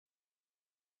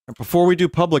Before we do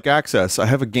public access, I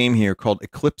have a game here called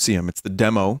Eclipsium. It's the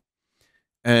demo.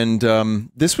 And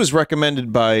this was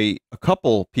recommended by a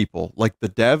couple people, like the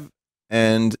dev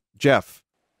and Jeff.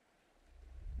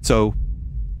 So,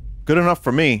 good enough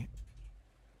for me.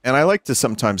 And I like to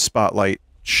sometimes spotlight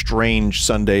strange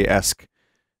Sunday-esque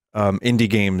indie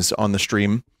games on the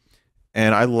stream.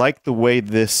 And I like the way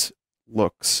this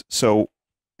looks. So,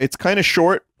 it's kind of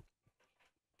short.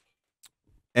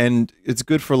 And it's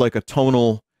good for like a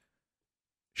tonal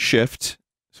shift.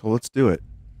 So let's do it.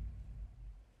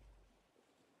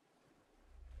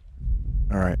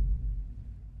 All right.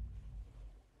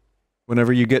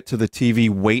 Whenever you get to the TV,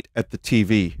 wait at the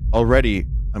TV. Already,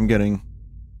 I'm getting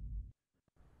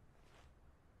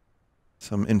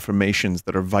some informations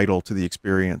that are vital to the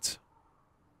experience.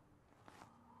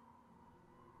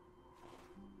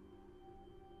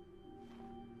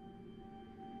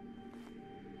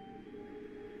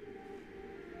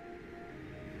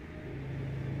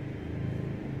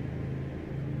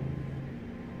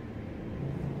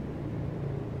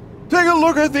 Take a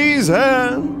look at these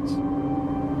hands.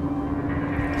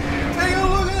 Take a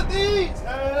look at these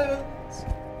hands.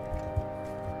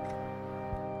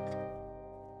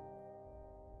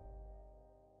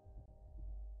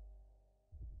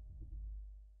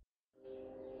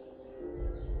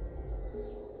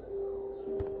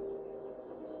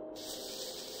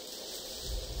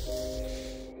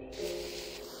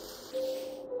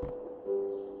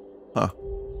 Huh.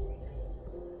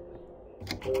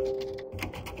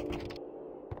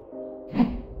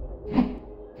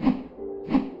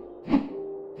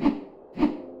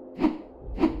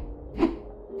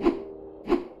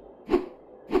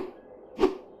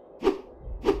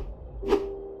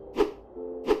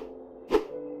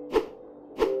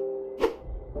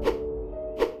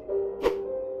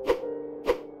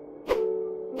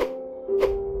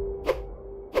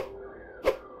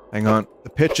 Hang on. The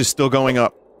pitch is still going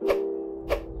up.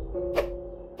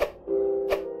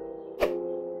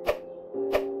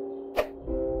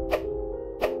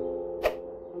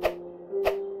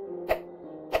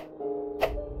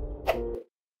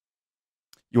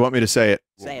 You want me to say it?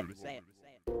 Say it.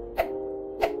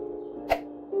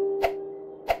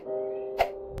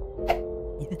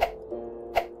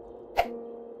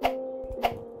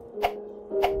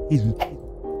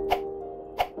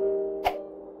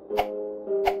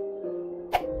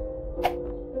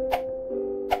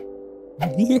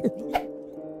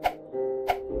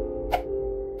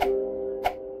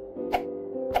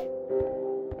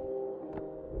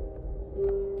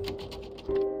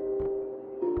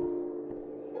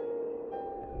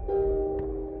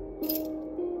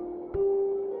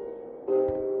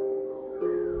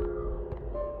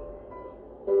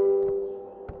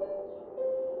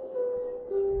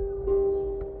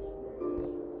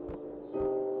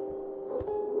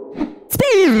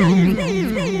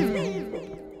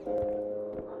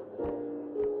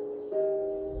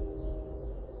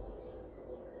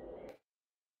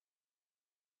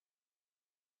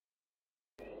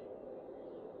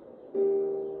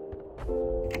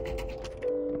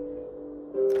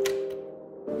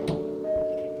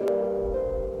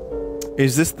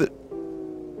 Is this the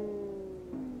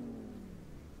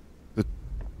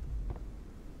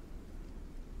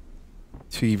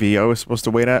TV I was supposed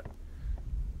to wait at?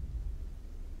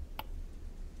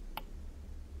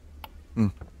 Hmm.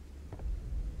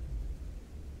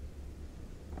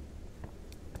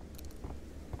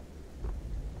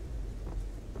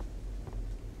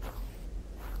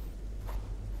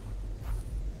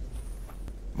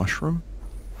 Mushroom?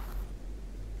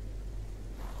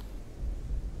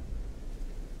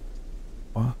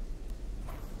 What?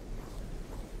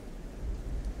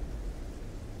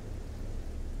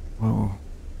 Whoa.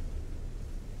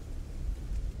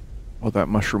 Well, that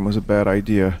mushroom was a bad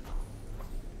idea.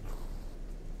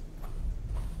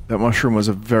 That mushroom was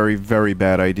a very, very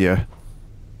bad idea.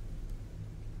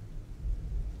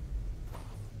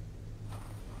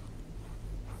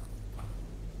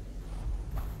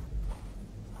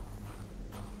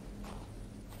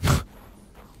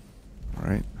 All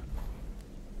right.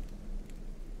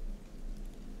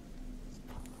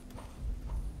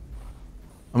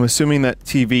 I'm assuming that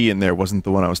TV in there wasn't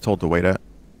the one I was told to wait at.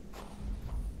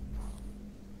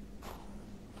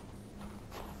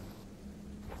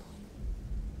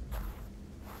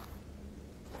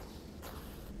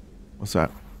 What's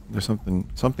that? There's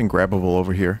something grabbable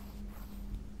over here.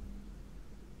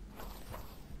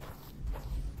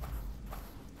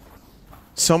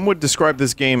 Some would describe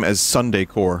this game as Sunday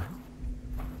core.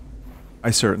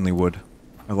 I certainly would.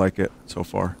 I like it so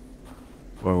far.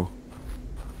 Whoa.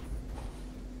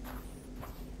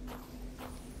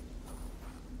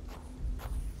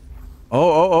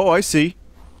 Oh, I see.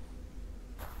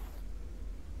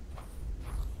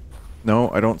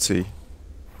 No, I don't see.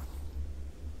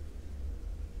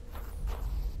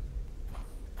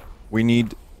 We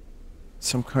need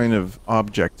some kind of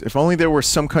object. If only there were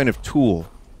some kind of tool.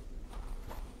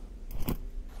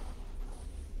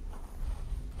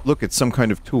 Look, it's some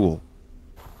kind of tool.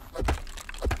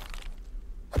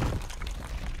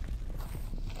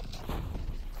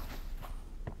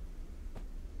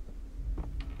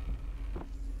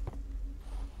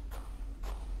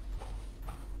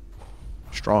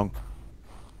 Strong.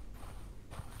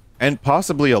 And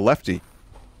possibly a lefty.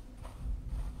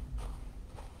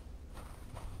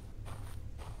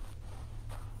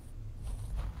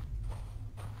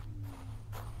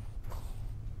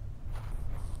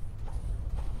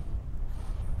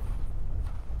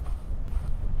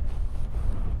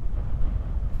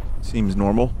 Seems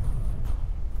normal.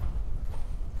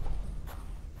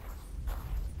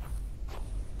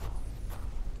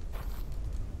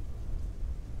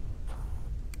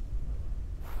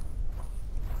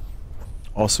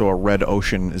 Also, a red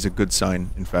ocean is a good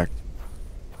sign, in fact.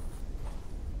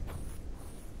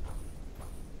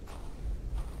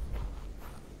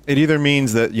 It either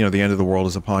means that, you know, the end of the world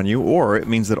is upon you, or it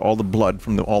means that all the blood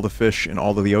from all the fish in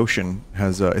all of the ocean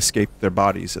has escaped their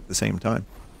bodies at the same time.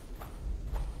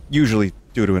 Usually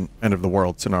due to an end of the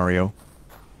world scenario.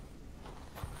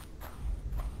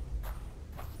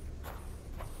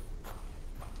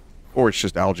 Or it's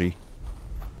just algae.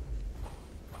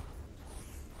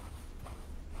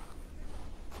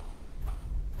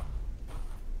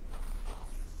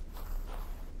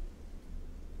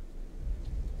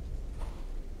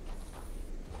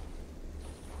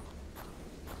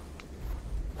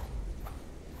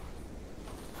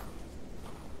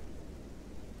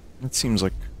 It seems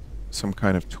like some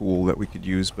kind of tool that we could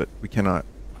use, but we cannot.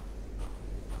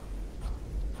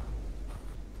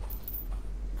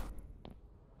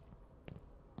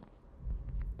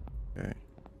 Okay.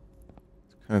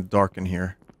 It's kind of dark in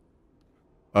here.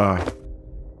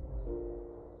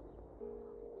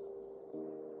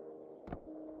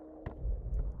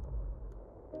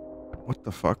 What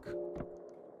the fuck?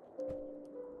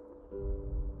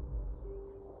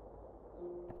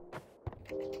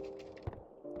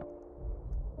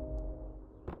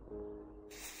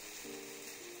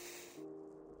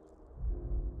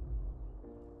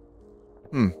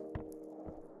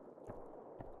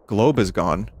 Globe is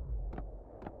gone.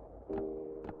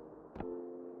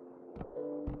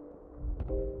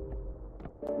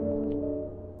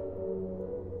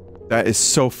 That is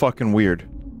so fucking weird.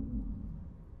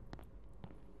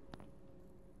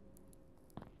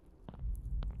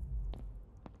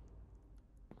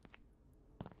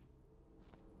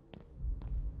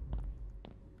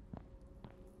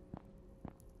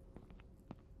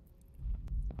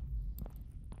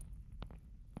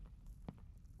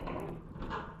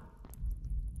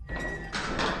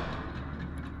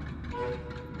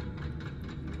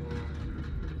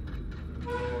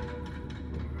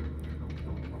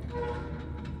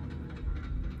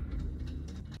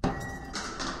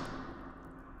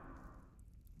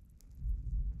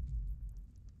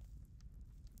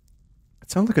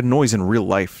 It sounds like a noise in real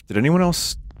life. Did anyone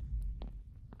else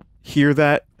hear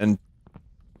that? And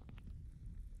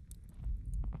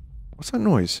what's that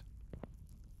noise?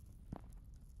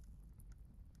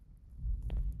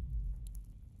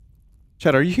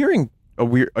 Chad, are you hearing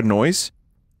a noise?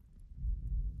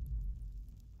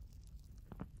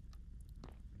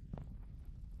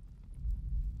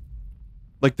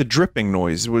 Like the dripping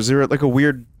noise. Was there like a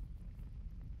weird...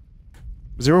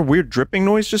 Was there a weird dripping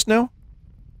noise just now?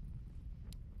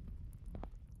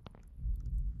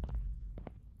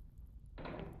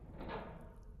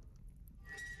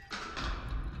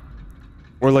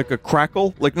 Or like a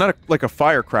crackle? Like not like a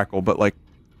fire crackle, but like...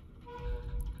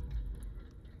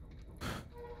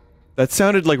 That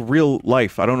sounded like real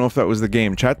life. I don't know if that was the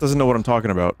game. Chat doesn't know what I'm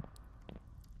talking about.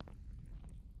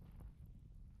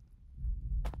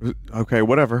 Okay,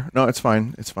 whatever. No, it's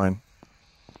fine. It's fine.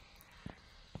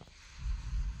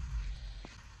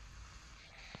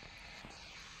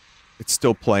 It's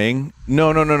still playing?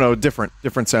 No, no, no, no. Different.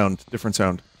 Different sound. Different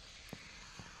sound.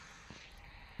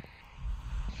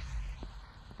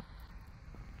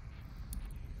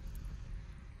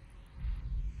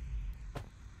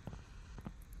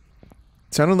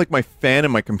 It sounded like my fan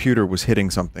in my computer was hitting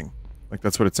something. Like,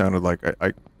 that's what it sounded like.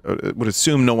 I would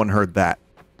assume no one heard that.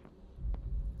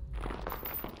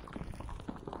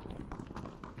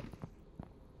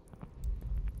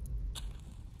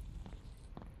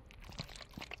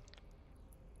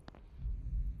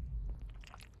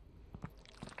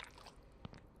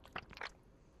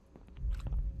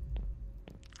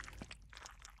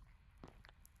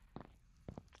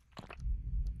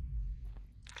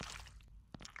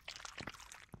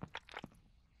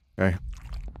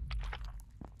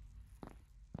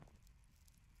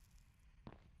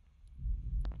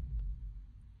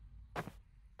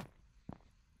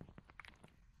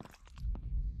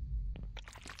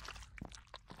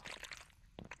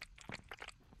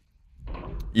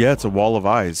 Yeah, it's a wall of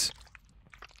eyes.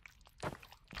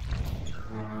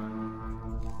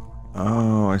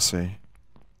 Oh, I see.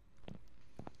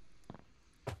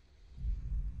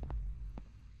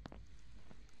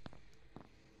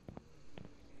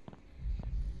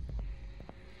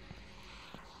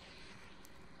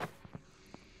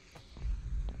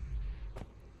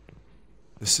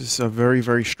 This is a very,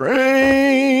 very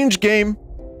strange game.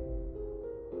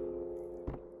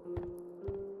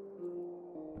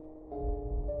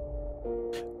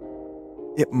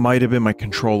 It might have been my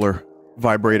controller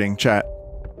vibrating, chat.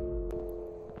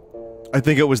 I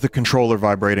think it was the controller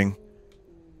vibrating.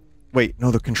 Wait,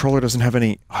 no, the controller doesn't have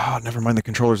any... Oh, never mind, the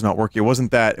controller's not working. It wasn't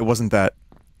that, it wasn't that.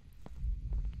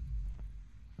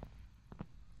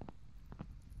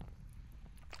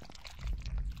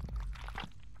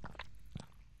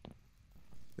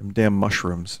 Them damn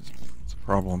mushrooms. It's a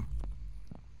problem.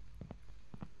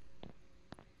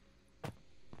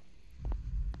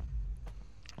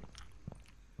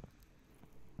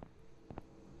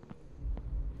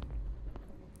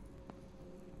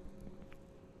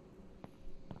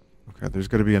 Okay, there's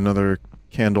gotta be another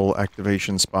candle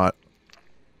activation spot.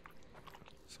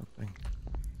 Something.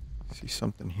 I see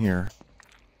something here.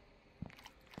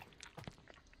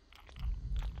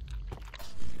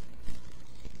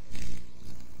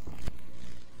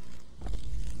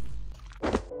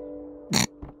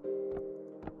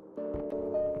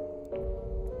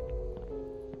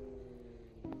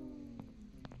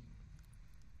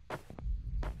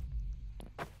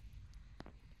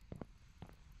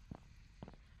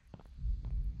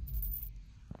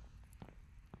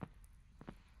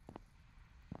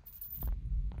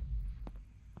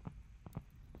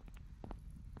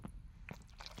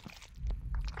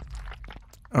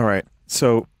 Alright,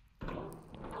 so...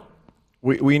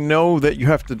 We know that you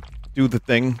have to do the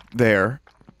thing there.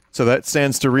 So that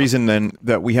stands to reason, then,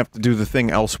 that we have to do the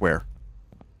thing elsewhere.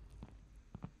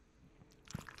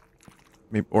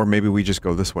 Or maybe we just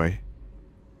go this way.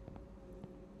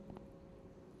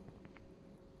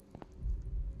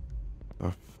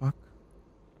 The fuck?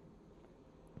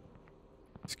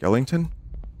 Skellington?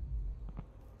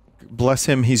 Bless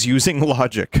him, he's using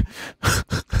logic.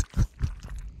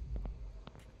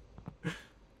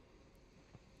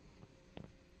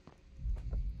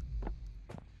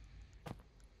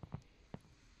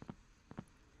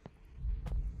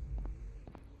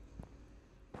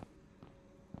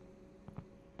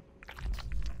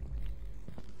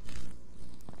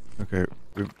 Okay.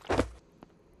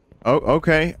 Oh,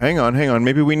 okay. Hang on, hang on.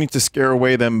 Maybe we need to scare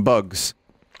away them bugs.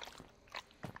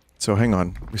 So, hang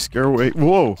on. We scare away...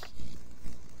 Whoa!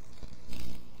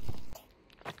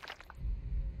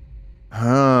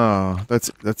 Ah,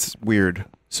 that's weird.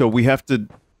 So we have to...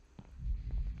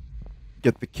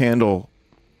 get the candle...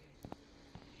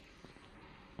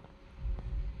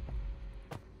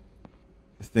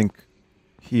 I think...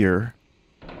 here.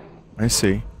 I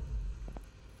see.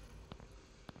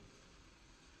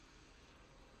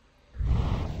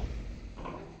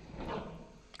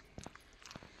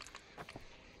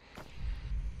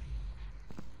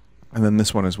 And then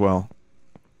this one as well.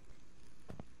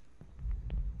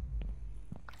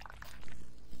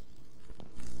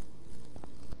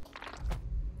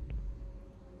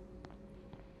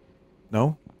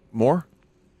 No? More?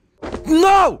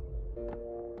 No!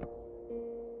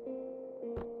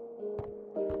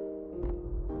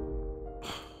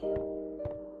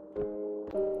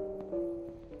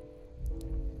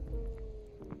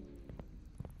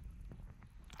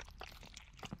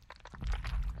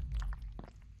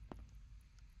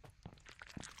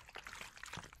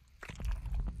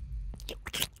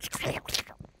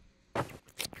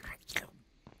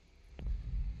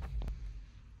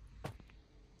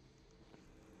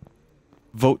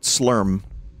 Vote Slurm.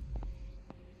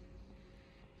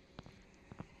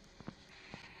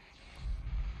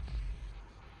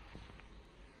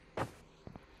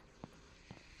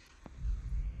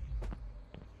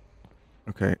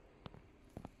 Okay.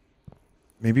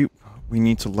 Maybe we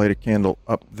need to light a candle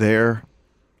up there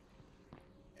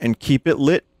and keep it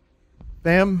lit,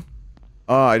 fam?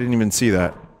 Ah, I didn't even see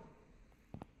that.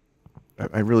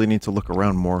 I really need to look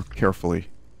around more carefully.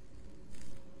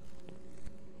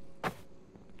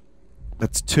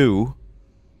 That's 2.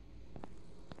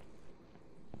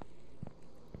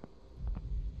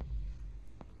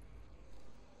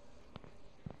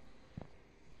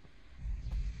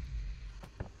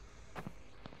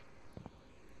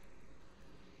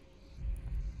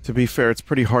 To be fair, it's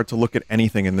pretty hard to look at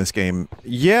anything in this game.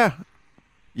 Yeah!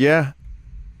 Yeah.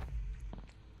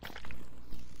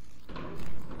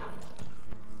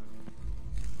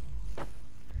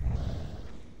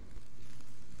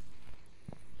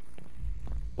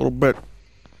 little bit.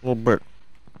 A little bit.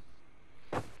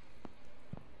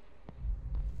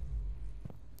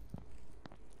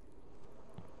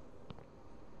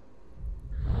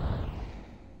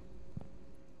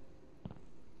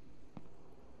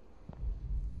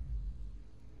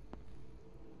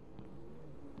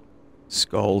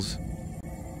 Skulls.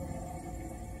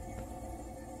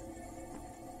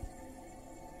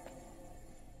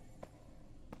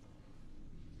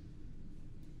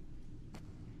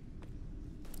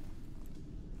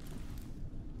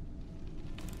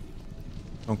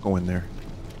 Don't go in there.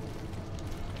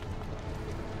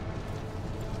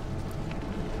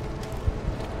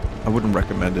 I wouldn't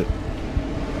recommend it.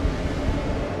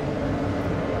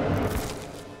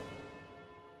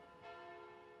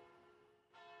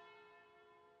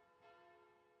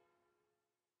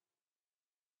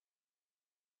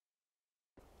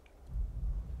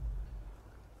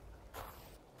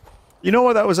 You know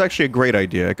what? That was actually a great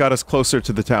idea. It got us closer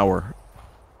to the tower.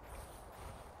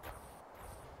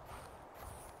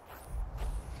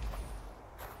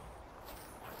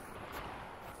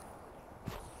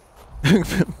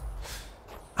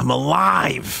 I'm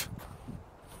alive!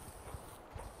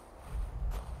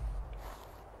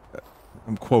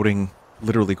 I'm quoting,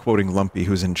 literally quoting Lumpy,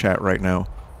 who's in chat right now.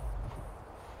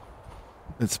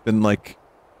 It's been like...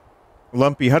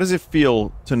 Lumpy, how does it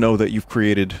feel to know that you've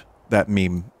created that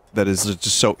meme that is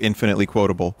just so infinitely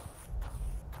quotable?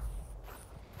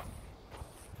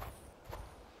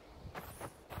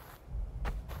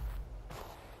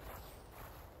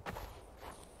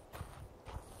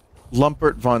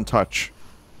 Lumpert von Touch.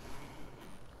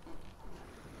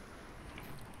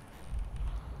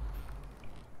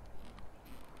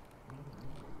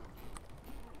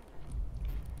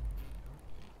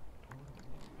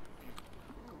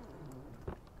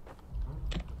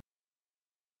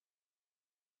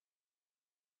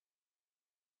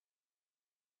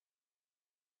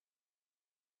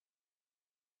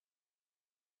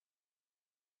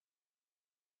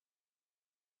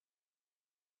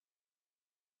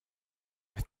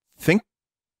 I think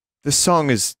this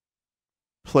song is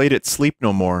played at Sleep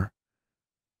No More.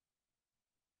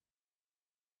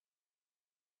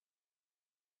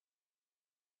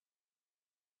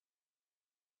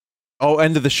 Oh,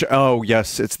 end of the oh,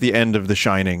 yes, it's the end of The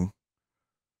Shining.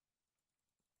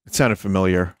 It sounded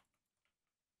familiar.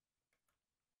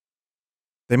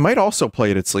 They might also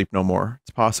play it at Sleep No More.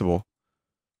 It's possible.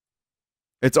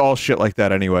 It's all shit like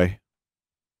that anyway.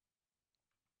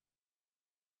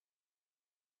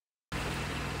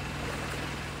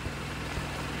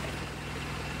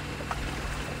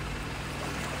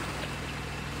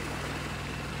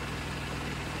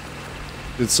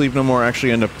 Did Sleep No More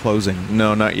actually end up closing?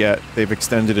 No, not yet. They've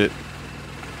extended it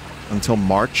until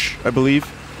March, I believe.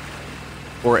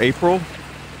 Or April.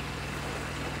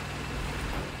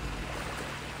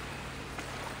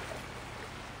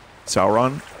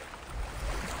 Sauron.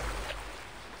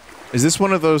 Is this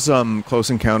one of those,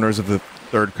 Close Encounters of the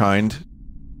Third Kind?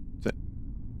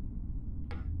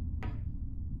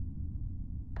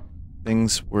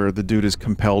 Things where the dude is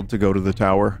compelled to go to the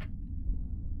tower?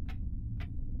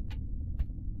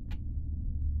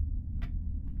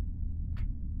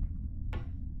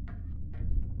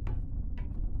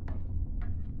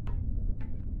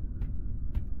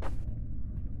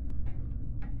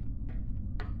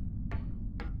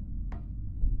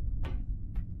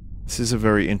 This is a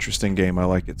very interesting game. I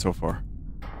like it so far.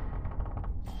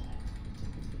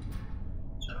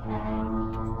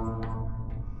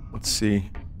 Let's see.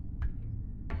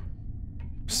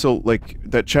 So, like,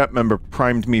 that chat member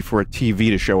primed me for a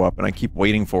TV to show up, and I keep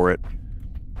waiting for it.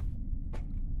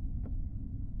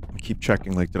 I keep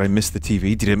checking, like, did I miss the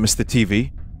TV? Did I miss the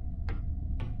TV?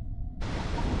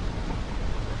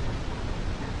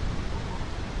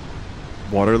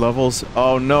 Water levels?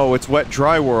 Oh no, it's wet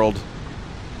dry world.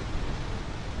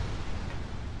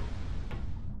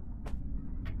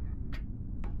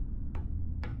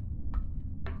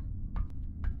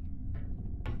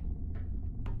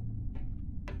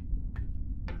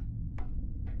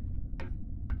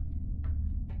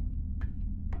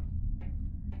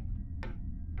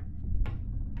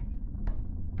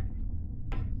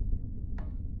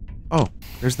 Oh,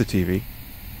 there's the TV.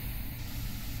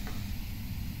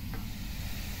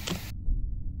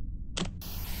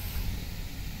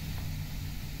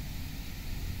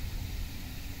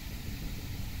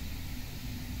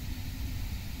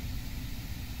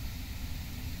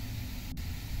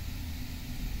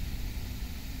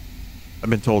 I've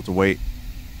been told to wait.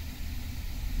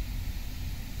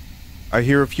 I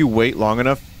hear if you wait long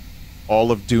enough,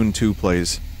 all of Dune 2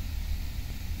 plays.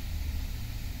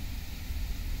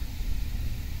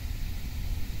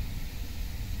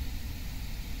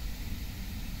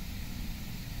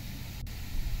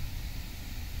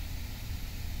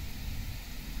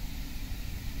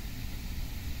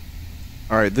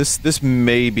 Alright, this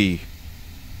maybe,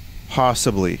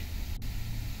 possibly,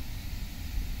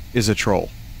 is a troll.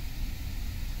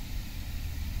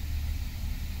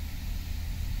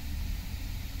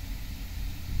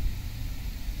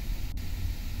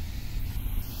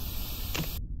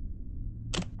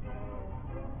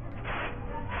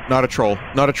 Not a troll.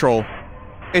 Not a troll.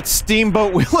 It's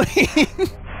Steamboat Willie!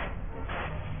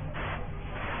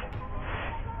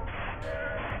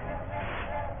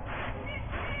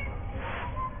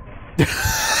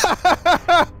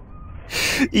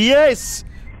 Yes!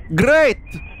 Great!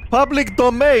 Public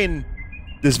domain!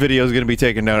 This video is gonna be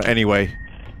taken down anyway.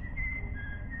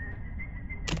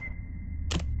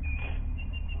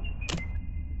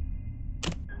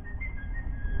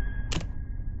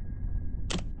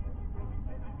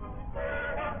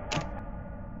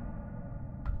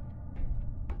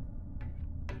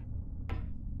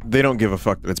 They don't give a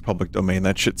fuck that it's public domain.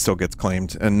 That shit still gets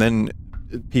claimed. And then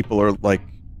people are like,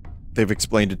 they've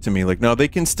explained it to me, like, no, they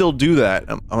can still do that.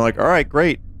 I'm like, alright,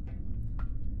 great.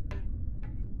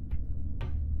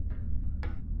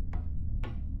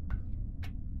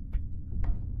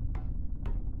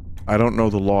 I don't know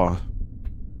the law.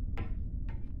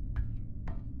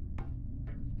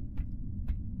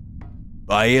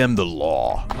 I am the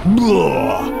law.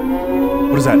 Blah.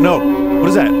 What is that? No! What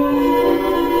is that?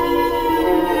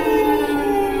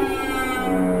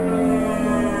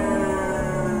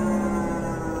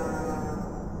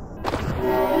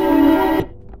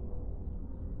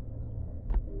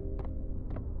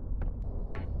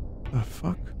 The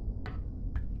fuck?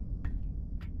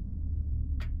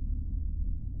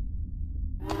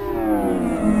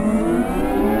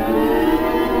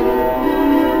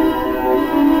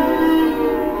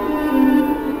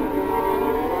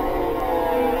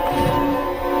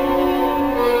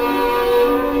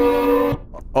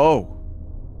 Oh.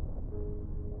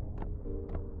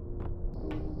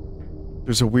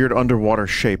 There's a weird underwater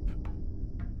shape.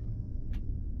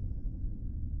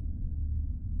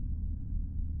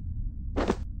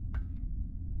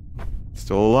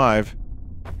 Still alive.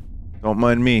 Don't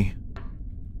mind me.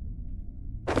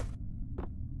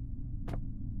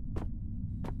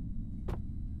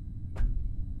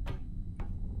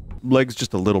 Leg's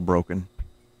just a little broken.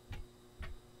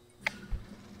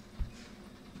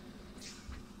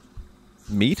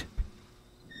 Meat?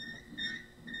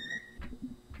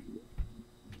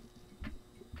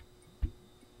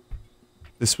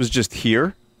 This was just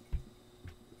here?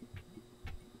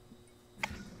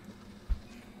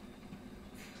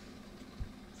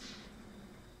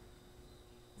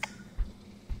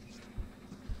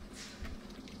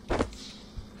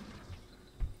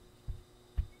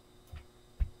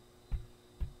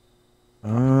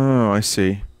 Oh, I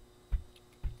see.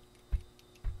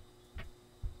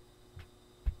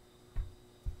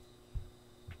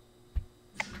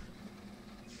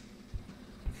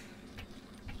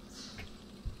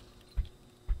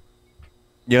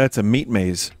 Yeah, it's a meat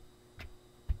maze.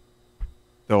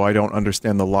 Though I don't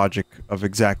understand the logic of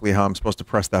exactly how I'm supposed to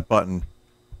press that button.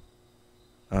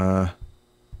 I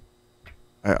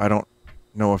don't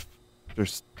know if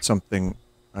there's something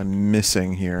I'm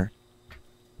missing here.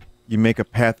 You make a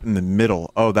path in the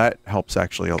middle. Oh, that helps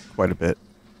actually quite a bit.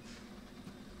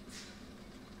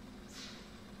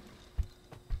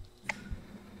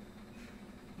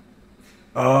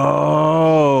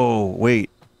 Oh, wait.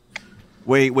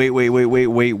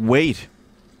 Wait.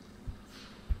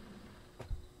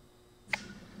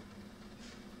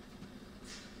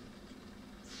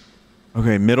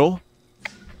 Okay, middle.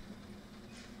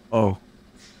 Oh.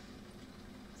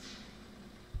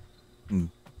 Hmm.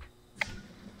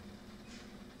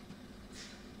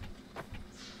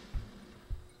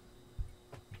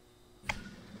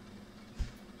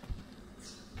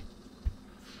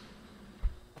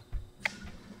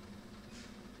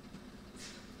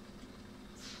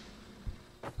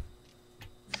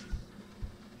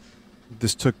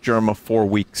 This took Jerma 4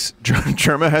 weeks.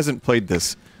 Jerma hasn't played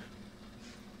this.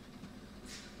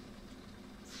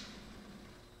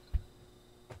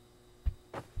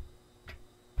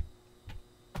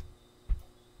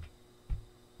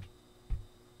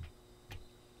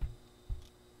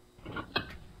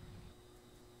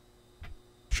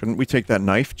 Shouldn't we take that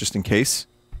knife, just in case?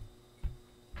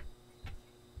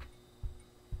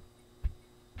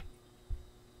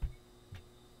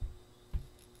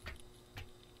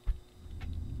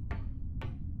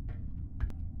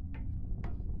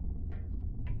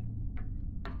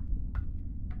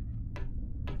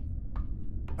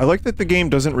 I like that the game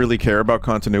doesn't really care about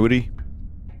continuity.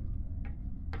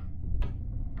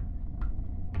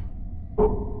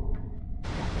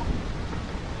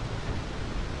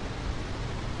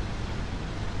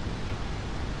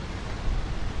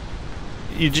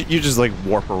 you just like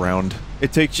warp around.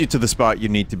 It takes you to the spot you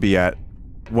need to be at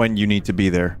when you need to be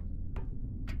there.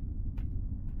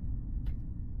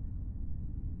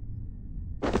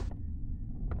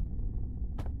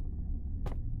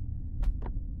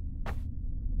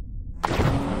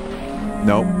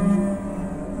 Nope.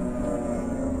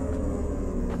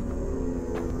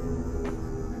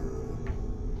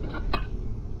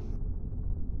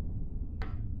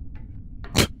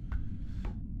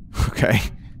 Okay.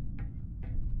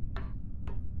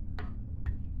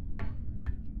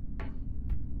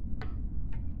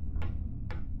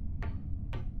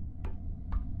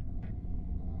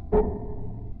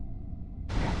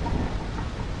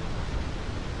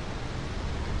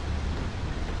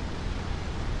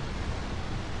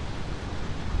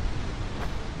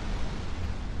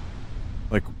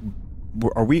 Like,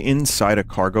 are we inside a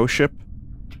cargo ship?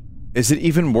 Is it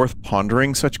even worth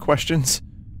pondering such questions?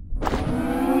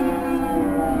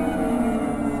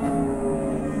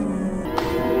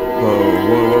 Whoa,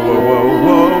 whoa, whoa, whoa, whoa,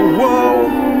 whoa, whoa!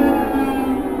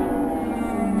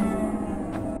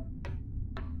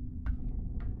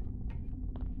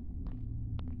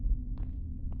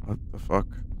 What the fuck?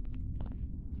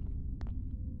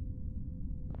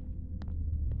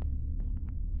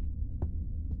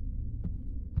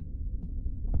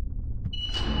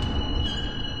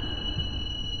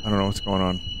 I don't know what's going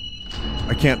on.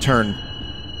 I can't turn.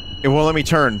 It won't let me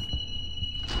turn.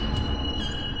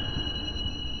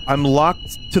 I'm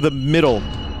locked to the middle.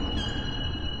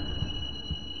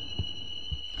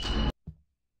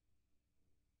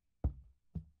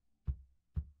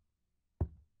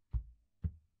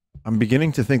 I'm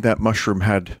beginning to think that mushroom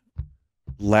had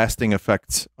lasting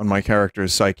effects on my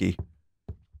character's psyche.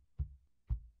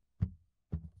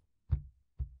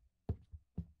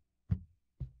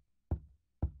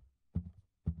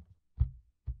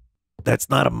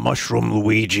 That's not a mushroom,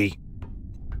 Luigi.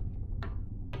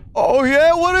 Oh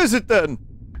yeah, what is it then?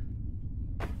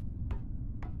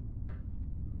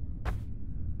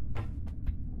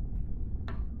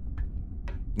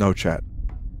 No chat.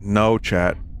 No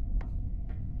chat.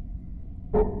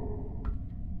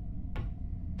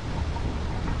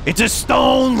 It's a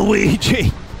stone,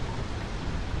 Luigi!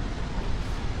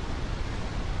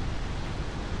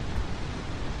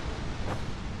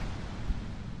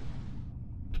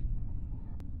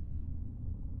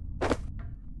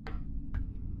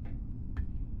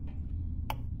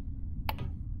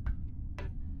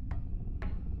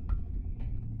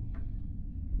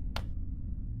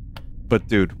 But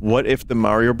dude, what if the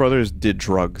Mario Brothers did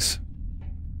drugs?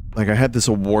 Like, I had this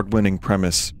award-winning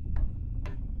premise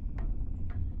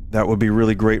that would be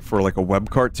really great for, like, a web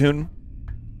cartoon.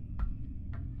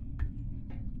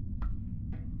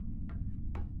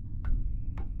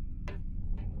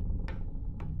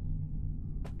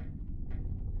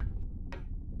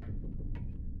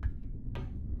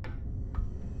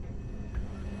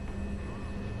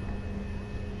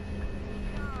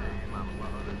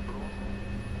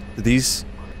 Do these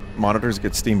monitors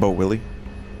get Steamboat Willie?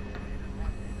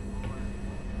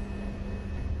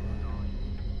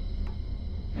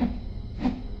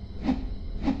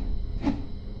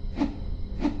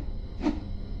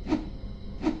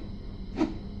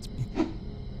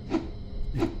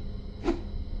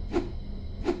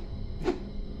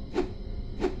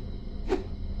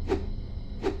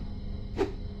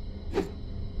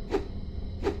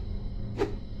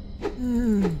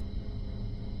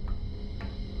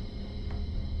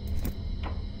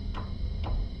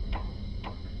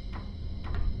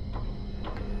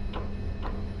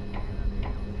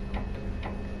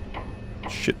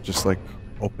 Shit just like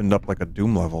opened up like a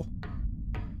Doom level.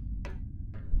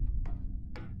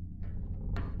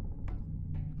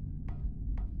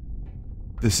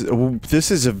 This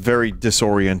is a very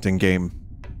disorienting game.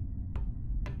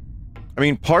 I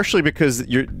mean, partially because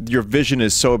your vision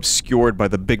is so obscured by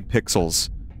the big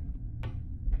pixels.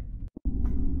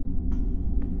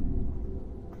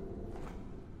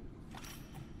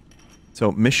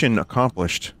 So, mission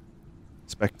accomplished.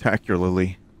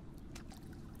 Spectacularly.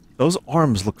 Those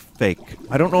arms look fake.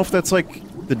 I don't know if that's like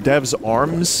the dev's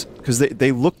arms, because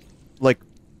they look like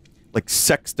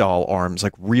sex doll arms,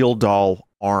 like real doll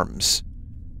arms.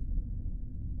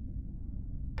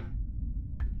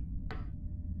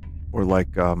 Or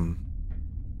like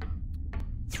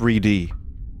 3D.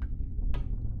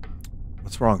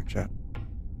 What's wrong, chat?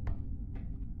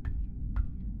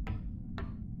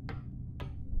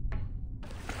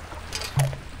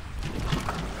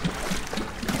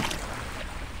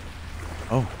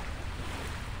 Oh.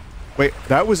 Wait,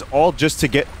 that was all just to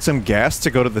get some gas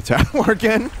to go to the tower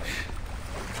again?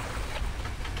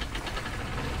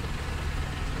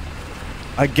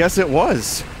 I guess it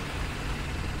was.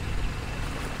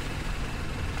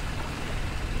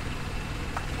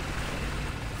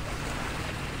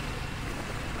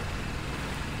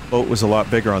 Boat was a lot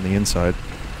bigger on the inside.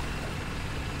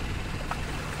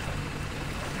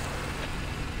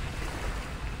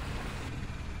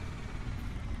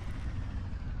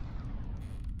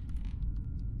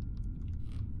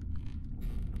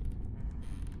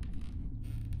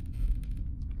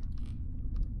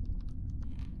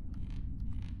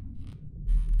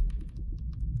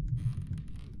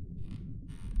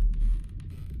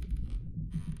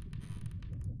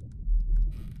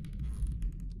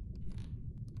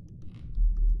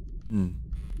 Hmm.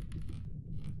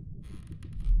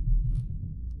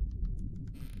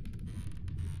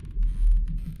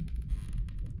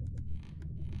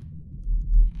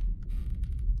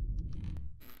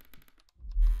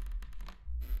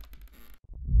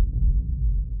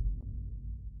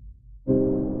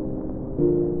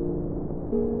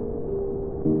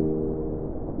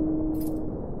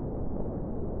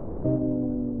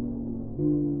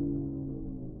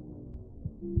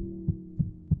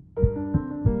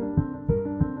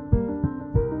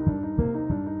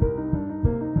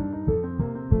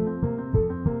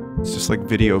 It's just like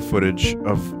video footage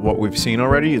of what we've seen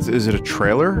already. Is it a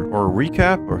trailer or a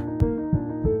recap or?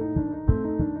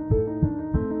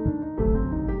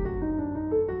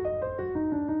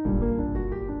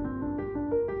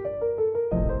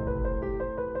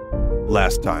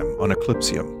 Last time on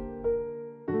Eclipsium.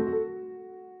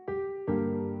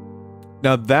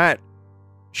 Now that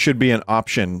should be an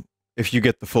option if you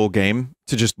get the full game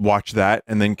to just watch that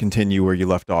and then continue where you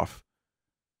left off.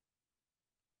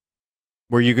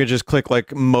 Where you could just click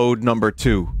like mode number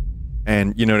 2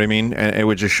 and you know what I mean? And it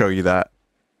would just show you that.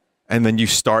 And then you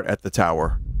start at the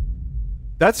tower.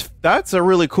 That's a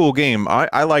really cool game.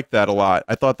 I like that a lot.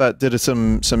 I thought that did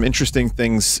some interesting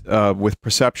things with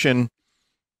perception,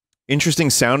 interesting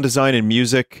sound design and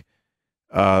music,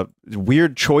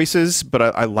 weird choices, but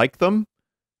I like them.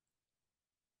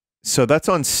 So that's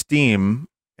on Steam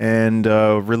and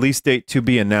release date to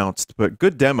be announced, but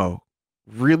good demo.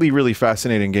 Really, really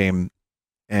fascinating game.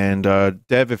 And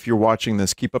Dev, if you're watching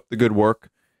this, keep up the good work.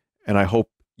 And I hope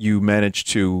you manage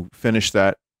to finish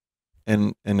that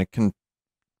and it can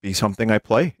be something I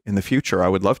play in the future. I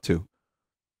would love to.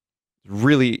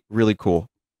 Really, really cool.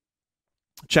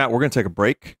 Chat, we're going to take a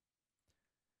break.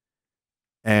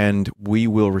 And we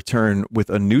will return with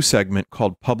a new segment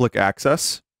called Public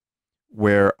Access,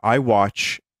 where I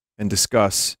watch and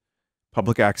discuss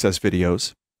public access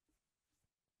videos.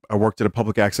 I worked at a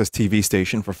public access TV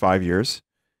station for 5 years,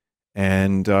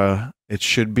 and it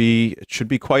should be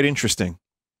quite interesting.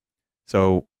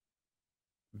 So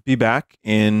be back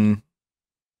in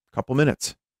a couple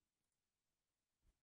minutes.